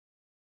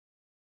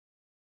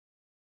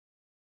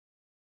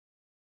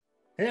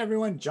Hey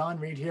everyone, John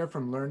Reed here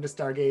from Learn to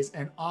Stargaze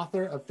and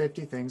author of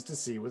 50 Things to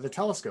See with a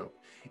Telescope.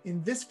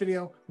 In this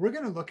video, we're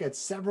going to look at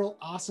several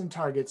awesome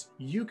targets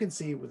you can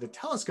see with a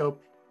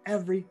telescope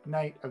every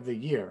night of the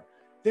year.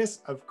 This,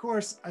 of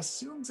course,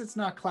 assumes it's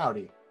not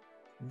cloudy.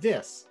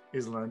 This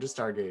is Learn to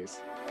Stargaze.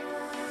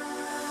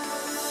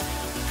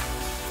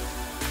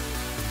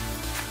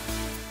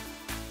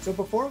 So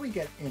before we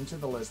get into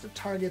the list of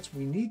targets,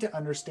 we need to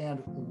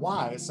understand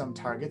why some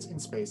targets in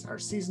space are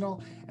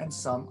seasonal and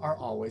some are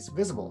always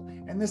visible.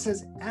 And this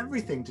has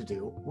everything to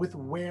do with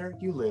where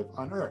you live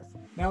on Earth.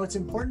 Now, it's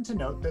important to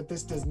note that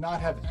this does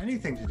not have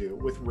anything to do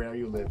with where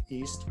you live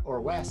east or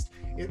west.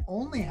 It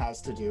only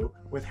has to do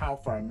with how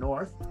far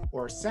north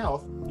or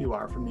south you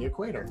are from the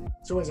equator.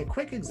 So as a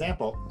quick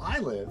example, I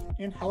live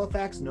in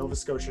Halifax, Nova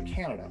Scotia,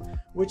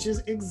 Canada, which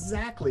is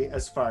exactly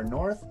as far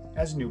north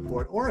as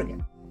Newport,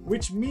 Oregon.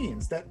 Which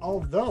means that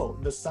although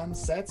the sun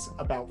sets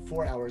about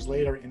 4 hours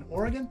later in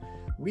Oregon,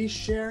 we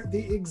share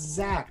the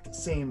exact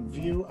same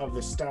view of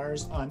the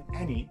stars on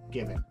any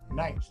given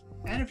night.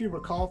 And if you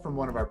recall from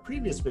one of our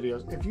previous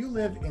videos, if you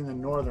live in the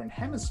northern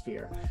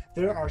hemisphere,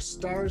 there are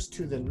stars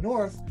to the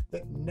north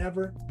that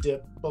never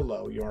dip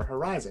below your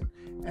horizon.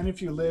 And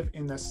if you live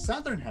in the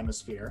southern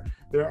hemisphere,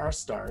 there are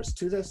stars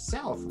to the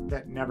south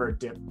that never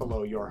dip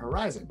below your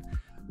horizon.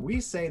 We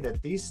say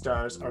that these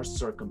stars are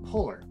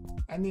circumpolar,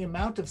 and the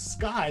amount of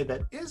sky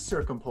that is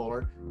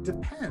circumpolar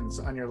depends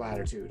on your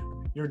latitude,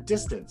 your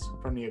distance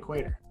from the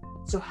equator.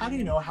 So how do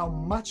you know how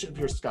much of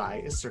your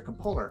sky is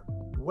circumpolar?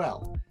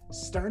 Well,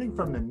 starting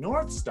from the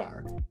North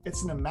Star,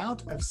 it's an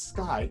amount of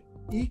sky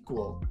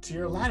equal to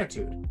your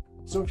latitude.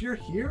 So if you're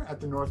here at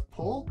the North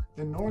Pole,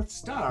 the North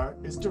Star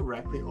is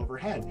directly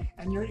overhead,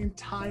 and your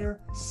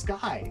entire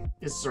sky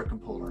is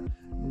circumpolar.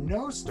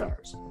 No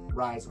stars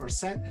rise or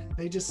set,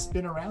 they just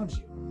spin around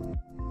you.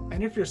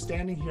 And if you're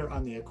standing here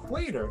on the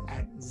equator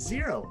at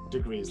 0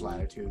 degrees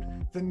latitude,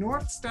 the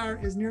North Star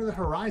is near the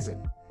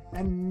horizon,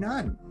 and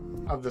none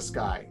of the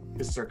sky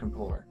is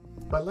circumpolar.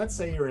 But let's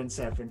say you're in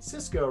San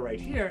Francisco right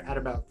here at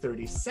about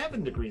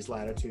 37 degrees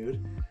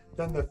latitude,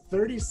 then the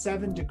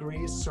 37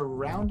 degrees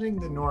surrounding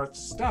the North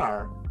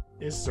Star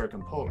is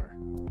circumpolar.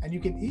 And you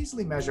can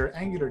easily measure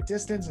angular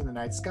distance in the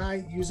night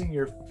sky using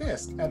your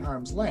fist at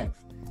arm's length.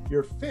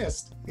 Your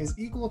fist is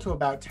equal to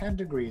about 10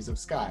 degrees of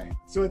sky.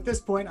 So at this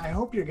point, I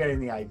hope you're getting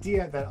the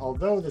idea that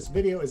although this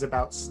video is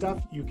about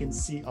stuff you can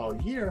see all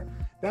year,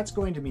 that's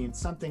going to mean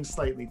something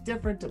slightly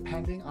different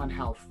depending on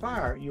how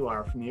far you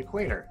are from the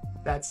equator.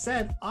 That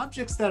said,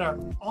 objects that are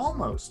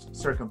almost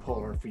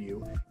circumpolar for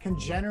you can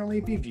generally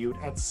be viewed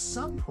at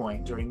some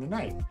point during the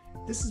night.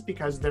 This is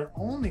because they're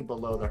only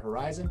below the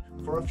horizon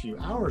for a few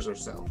hours or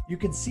so. You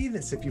can see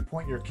this if you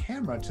point your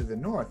camera to the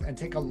north and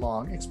take a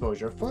long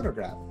exposure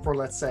photograph for,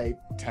 let's say,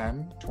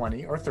 10,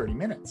 20, or 30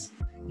 minutes.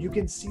 You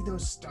can see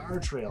those star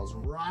trails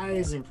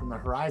rising from the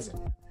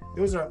horizon.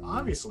 Those are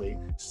obviously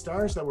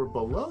stars that were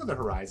below the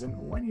horizon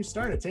when you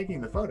started taking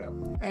the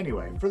photo.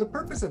 Anyway, for the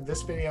purpose of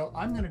this video,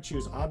 I'm going to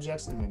choose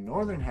objects in the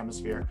northern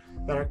hemisphere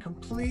that are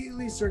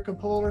completely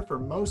circumpolar for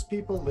most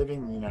people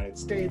living in the United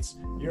States,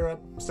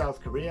 Europe, South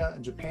Korea,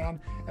 and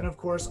Japan, and of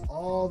course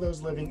all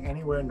those living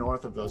anywhere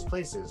north of those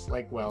places,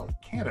 like, well,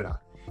 Canada.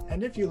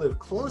 And if you live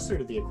closer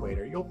to the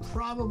equator, you'll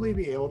probably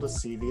be able to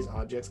see these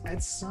objects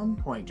at some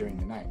point during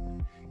the night.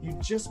 You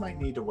just might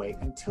need to wait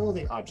until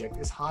the object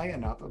is high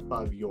enough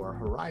above your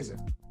horizon.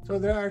 So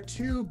there are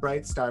two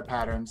bright star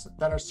patterns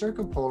that are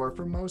circumpolar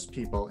for most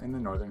people in the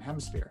northern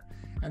hemisphere,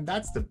 and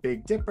that's the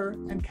Big Dipper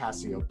and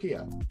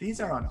Cassiopeia.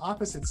 These are on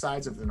opposite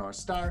sides of the North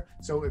Star,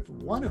 so if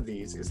one of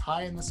these is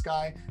high in the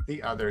sky,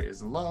 the other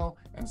is low,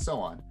 and so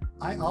on.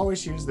 I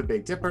always use the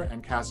Big Dipper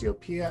and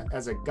Cassiopeia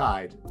as a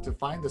guide to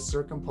find the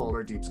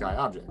circumpolar deep sky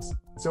objects.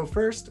 So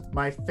first,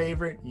 my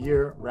favorite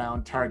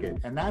year-round target,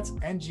 and that's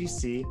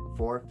NGC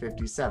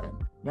 457.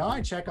 Now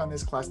I check on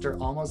this cluster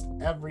almost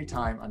every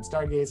time I'm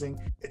stargazing.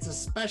 It's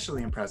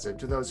especially impressive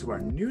to those who are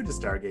new to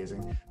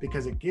stargazing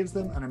because it gives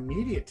them an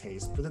immediate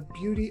taste for the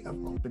beauty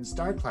of open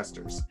star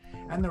clusters.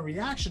 And the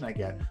reaction I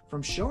get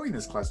from showing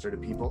this cluster to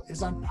people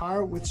is on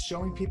par with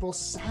showing people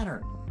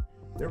Saturn.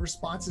 Their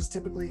response is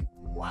typically,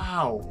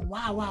 wow,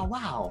 wow, wow,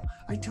 wow,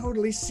 I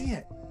totally see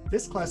it.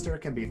 This cluster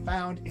can be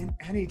found in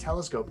any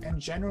telescope and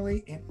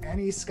generally in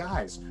any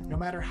skies, no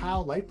matter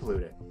how light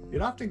polluted.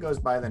 It often goes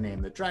by the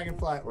name the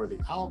Dragonfly or the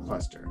Owl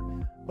cluster,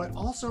 but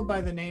also by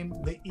the name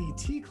the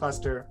ET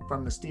cluster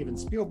from the Steven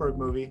Spielberg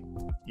movie,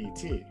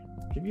 E.T.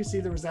 Can you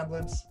see the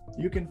resemblance?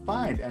 You can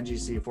find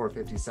NGC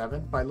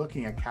 457 by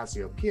looking at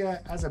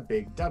Cassiopeia as a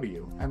big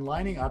W and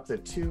lining up the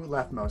two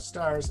leftmost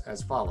stars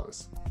as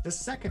follows. The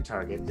second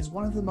target is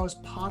one of the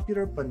most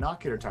popular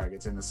binocular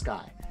targets in the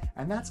sky,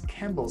 and that's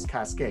Kemble's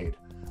Cascade,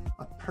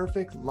 a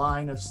perfect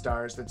line of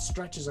stars that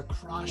stretches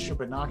across your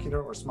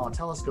binocular or small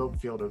telescope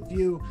field of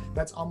view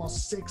that's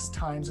almost 6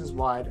 times as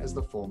wide as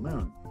the full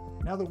moon.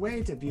 Now, the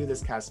way to view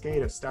this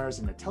cascade of stars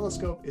in a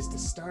telescope is to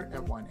start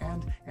at one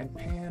end and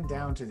pan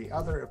down to the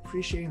other,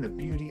 appreciating the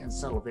beauty and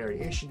subtle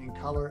variation in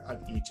color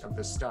of each of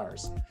the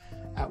stars.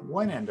 At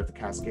one end of the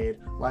cascade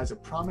lies a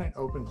prominent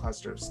open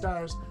cluster of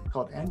stars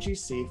called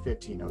NGC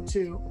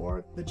 1502,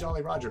 or the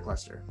Jolly Roger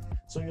cluster,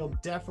 so you'll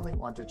definitely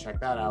want to check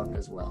that out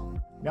as well.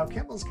 Now,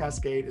 Kimball's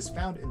cascade is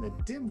found in the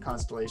dim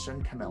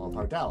constellation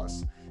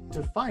Camelopardalis.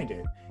 To find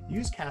it,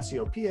 use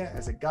Cassiopeia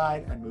as a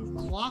guide and move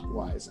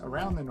clockwise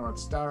around the North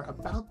Star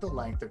about the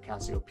length of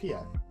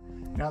Cassiopeia.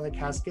 Now, the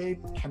cascade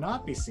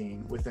cannot be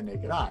seen with the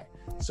naked eye,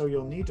 so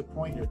you'll need to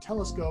point your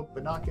telescope,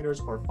 binoculars,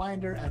 or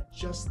finder at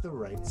just the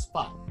right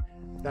spot.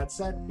 That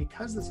said,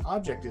 because this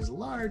object is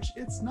large,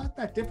 it's not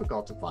that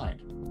difficult to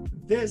find.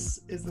 This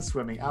is the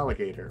swimming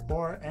alligator,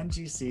 or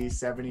NGC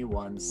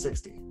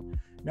 7160.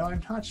 Now,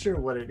 I'm not sure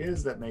what it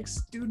is that makes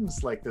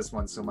students like this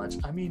one so much.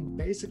 I mean,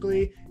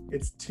 basically,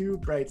 it's two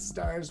bright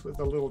stars with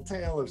a little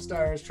tail of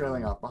stars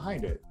trailing off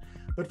behind it.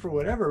 But for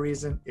whatever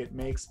reason, it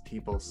makes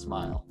people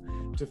smile.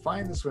 To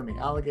find the swimming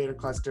alligator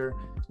cluster,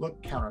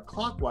 look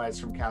counterclockwise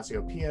from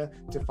Cassiopeia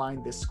to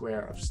find this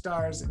square of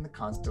stars in the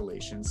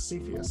constellation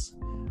Cepheus.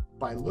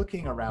 By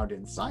looking around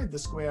inside the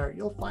square,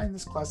 you'll find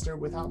this cluster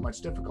without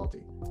much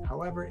difficulty.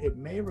 However, it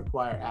may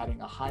require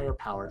adding a higher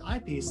powered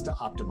eyepiece to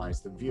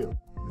optimize the view.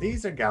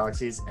 These are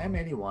galaxies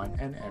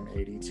M81 and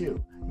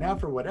M82. Now,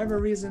 for whatever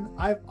reason,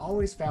 I've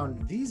always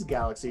found these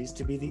galaxies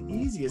to be the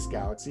easiest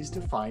galaxies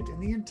to find in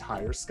the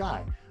entire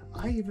sky.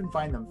 I even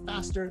find them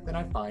faster than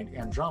I find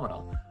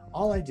Andromeda.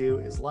 All I do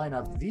is line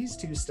up these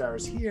two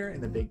stars here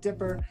in the Big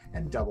Dipper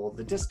and double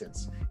the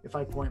distance. If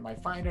I point my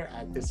finder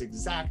at this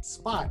exact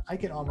spot, I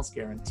can almost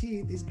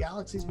guarantee these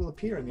galaxies will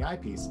appear in the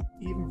eyepiece,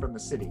 even from the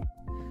city.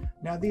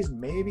 Now, these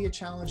may be a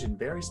challenge in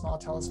very small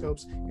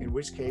telescopes, in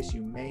which case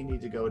you may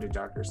need to go to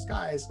darker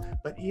skies,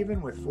 but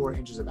even with 4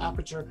 inches of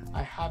aperture,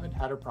 I haven't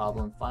had a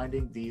problem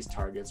finding these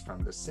targets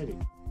from the city.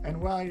 And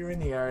while you're in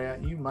the area,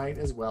 you might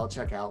as well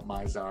check out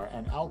Mizar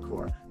and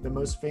Alcor, the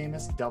most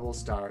famous double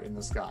star in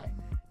the sky.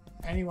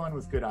 Anyone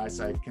with good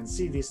eyesight can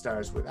see these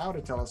stars without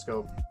a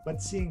telescope,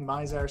 but seeing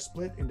Mizar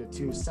split into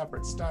 2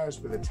 separate stars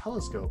with a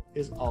telescope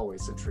is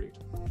always a treat.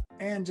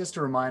 And just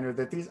a reminder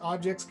that these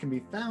objects can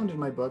be found in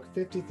my book,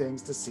 50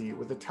 Things to See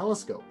with a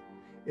Telescope.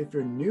 If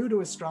you're new to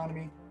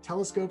astronomy,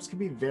 telescopes can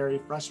be very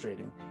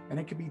frustrating, and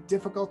it can be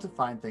difficult to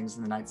find things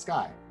in the night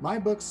sky. My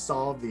books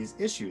solve these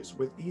issues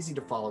with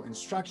easy-to-follow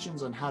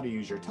instructions on how to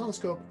use your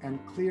telescope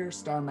and clear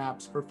star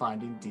maps for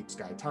finding deep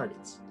sky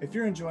targets. If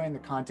you're enjoying the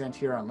content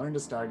here on Learn to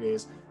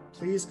Stargaze,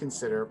 please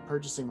consider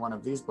purchasing one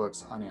of these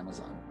books on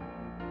Amazon.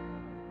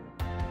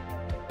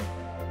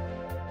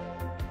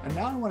 And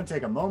now I want to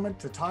take a moment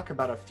to talk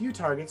about a few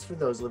targets for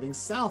those living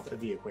south of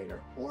the equator,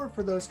 or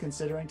for those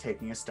considering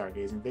taking a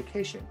stargazing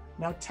vacation.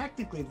 Now,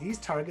 technically, these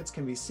targets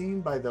can be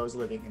seen by those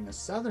living in the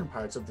southern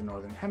parts of the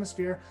northern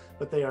hemisphere,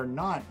 but they are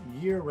not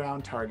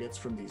year-round targets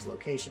from these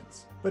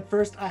locations. But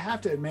first, I have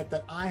to admit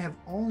that I have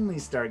only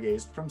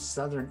stargazed from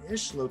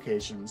southern-ish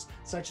locations,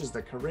 such as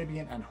the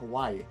Caribbean and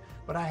Hawaii,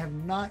 but I have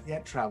not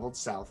yet traveled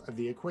south of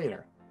the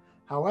equator.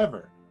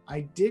 However,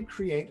 I did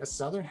create a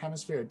Southern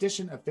Hemisphere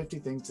edition of 50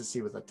 Things to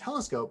See with a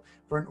Telescope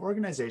for an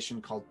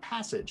organization called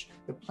Passage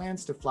that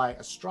plans to fly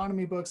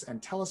astronomy books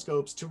and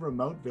telescopes to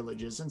remote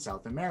villages in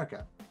South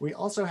America. We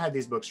also had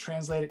these books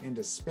translated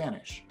into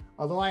Spanish.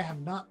 Although I have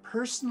not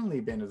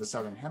personally been to the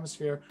Southern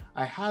Hemisphere,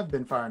 I have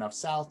been far enough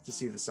south to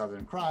see the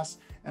Southern Cross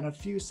and a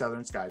few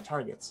southern sky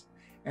targets.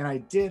 And I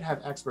did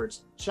have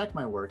experts check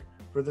my work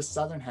for the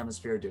Southern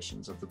Hemisphere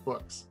editions of the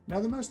books. Now,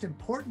 the most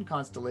important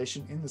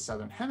constellation in the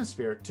Southern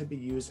Hemisphere to be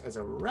used as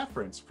a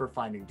reference for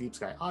finding deep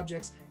sky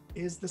objects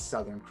is the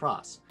Southern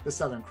Cross. The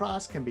Southern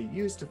Cross can be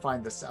used to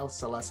find the South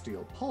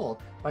Celestial Pole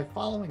by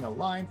following a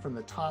line from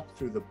the top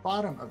through the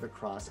bottom of the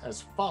cross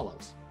as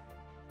follows.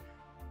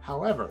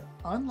 However,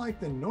 unlike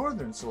the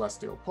Northern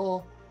Celestial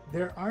Pole,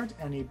 there aren't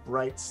any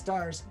bright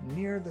stars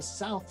near the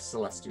South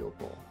Celestial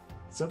Pole.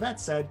 So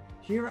that said,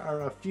 here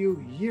are a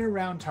few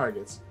year-round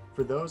targets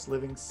for those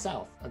living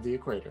south of the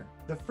equator.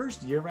 The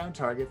first year-round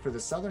target for the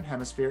Southern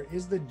Hemisphere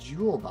is the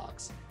Jewel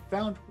Box,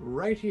 found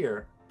right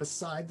here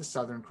beside the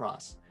Southern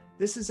Cross.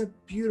 This is a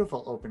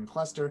beautiful open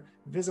cluster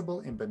visible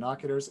in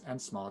binoculars and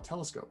small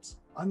telescopes.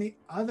 On the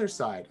other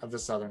side of the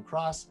Southern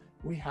Cross,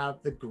 we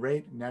have the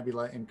Great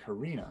Nebula in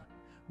Carina,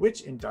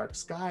 which in dark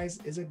skies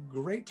is a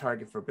great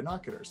target for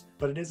binoculars,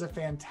 but it is a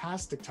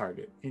fantastic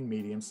target in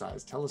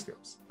medium-sized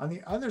telescopes. On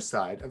the other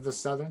side of the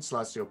Southern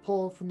Celestial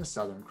Pole from the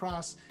Southern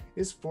Cross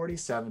is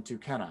 47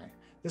 Tucanae,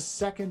 the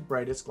second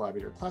brightest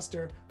globular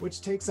cluster,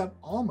 which takes up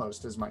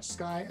almost as much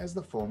sky as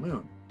the full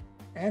moon.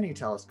 Any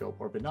telescope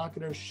or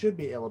binocular should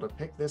be able to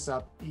pick this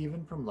up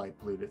even from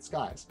light-polluted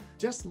skies.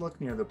 Just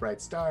look near the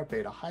bright star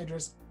Beta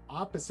Hydrus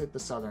opposite the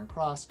Southern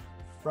Cross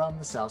from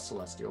the South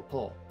Celestial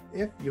Pole.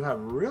 If you have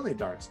really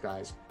dark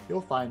skies, you'll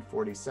find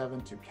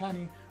 47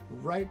 Tucanae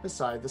right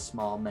beside the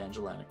small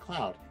Magellanic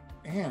Cloud,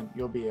 and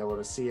you'll be able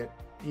to see it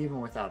even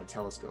without a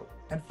telescope.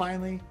 And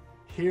finally,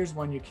 here's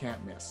one you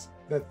can't miss.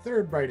 The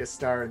third brightest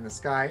star in the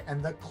sky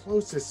and the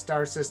closest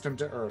star system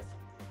to Earth,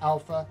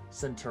 Alpha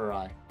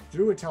Centauri.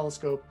 through a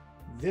telescope,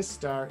 this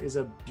star is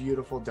a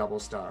beautiful double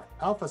star.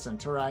 Alpha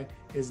Centauri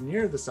is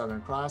near the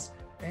Southern Cross,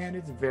 and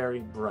it's very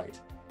bright.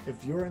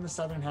 If you're in the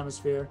Southern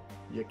Hemisphere,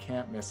 you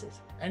can't miss it.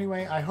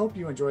 Anyway, I hope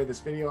you enjoyed this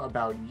video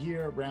about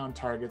year-round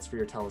targets for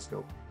your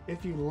telescope.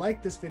 If you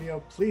like this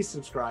video, please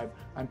subscribe.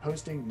 I'm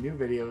posting new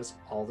videos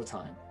all the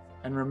time.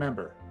 And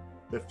remember,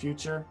 the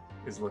future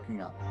is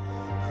looking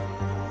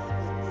up.